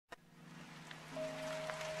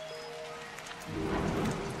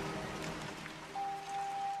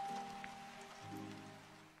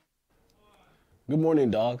Good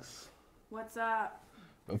morning, dogs. What's up?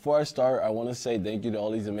 Before I start, I want to say thank you to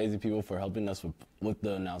all these amazing people for helping us with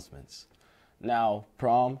the announcements. Now,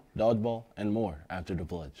 prom, dodgeball, and more after the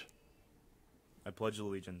pledge. I pledge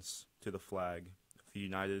allegiance to the flag of the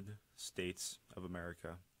United States of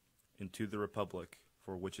America and to the republic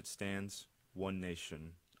for which it stands, one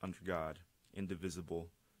nation, under God, indivisible,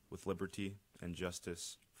 with liberty and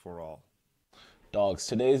justice for all. Dogs,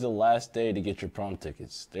 today is the last day to get your prom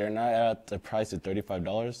tickets. They are not at the price of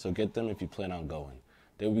 $35, so get them if you plan on going.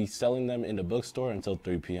 They will be selling them in the bookstore until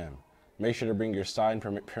 3 p.m. Make sure to bring your signed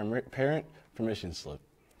parent permission slip.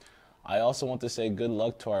 I also want to say good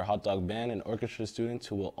luck to our hot dog band and orchestra students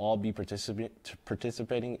who will all be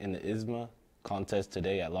participating in the ISMA contest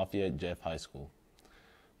today at Lafayette Jeff High School.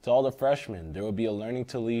 To all the freshmen, there will be a Learning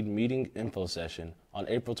to Lead meeting info session on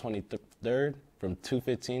April 23rd from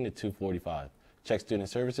 2:15 to 2:45. Check Student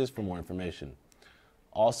Services for more information.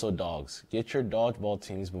 Also, dogs, get your dodgeball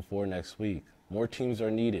teams before next week. More teams are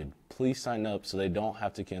needed. Please sign up so they don't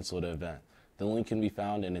have to cancel the event. The link can be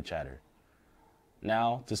found in the chatter.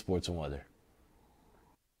 Now to sports and weather.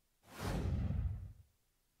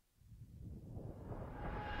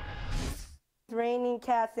 It's raining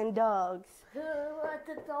cats and dogs. Who let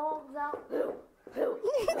the dogs out? Who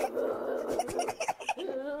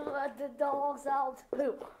let the dogs out?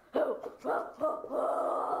 Who?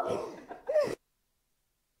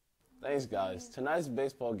 Thanks, guys. Tonight's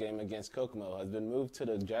baseball game against Kokomo has been moved to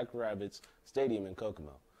the Jackrabbits Stadium in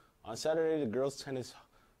Kokomo. On Saturday, the girls'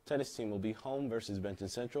 tennis team will be home versus Benton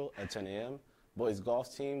Central at 10 a.m. Boys'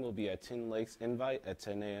 golf team will be at Tin Lakes Invite at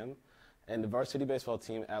 10 a.m. And the varsity baseball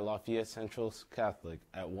team at Lafayette Central Catholic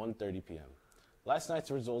at 1:30 p.m. Last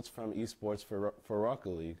night's results from esports for Rocket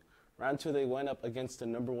League. Round 2, they went up against the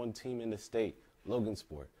number 1 team in the state,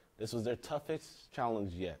 Logansport. This was their toughest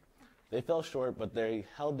challenge yet. They fell short, but they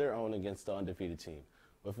held their own against the undefeated team,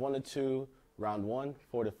 with 1-2 round 1,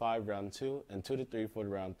 4-5 round 2, and 2-3 for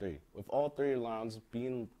round 3, with all 3 rounds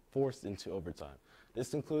being forced into overtime. This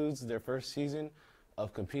concludes their first season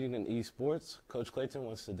of competing in esports. Coach Clayton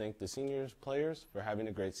wants to thank the seniors players for having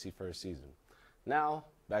a great first season. Now,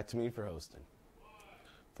 back to me for hosting.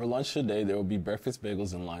 For lunch today, there will be breakfast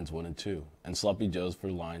bagels in lines 1 and 2, and sloppy joes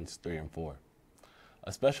for lines 3 and 4.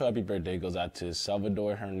 A special happy birthday goes out to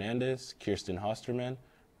Salvador Hernandez, Kirsten Hosterman,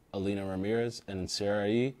 Alina Ramirez, and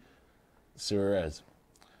Sarai Suarez.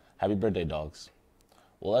 Happy birthday, dogs.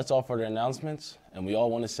 Well, that's all for the announcements, and we all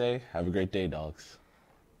want to say, have a great day, dogs.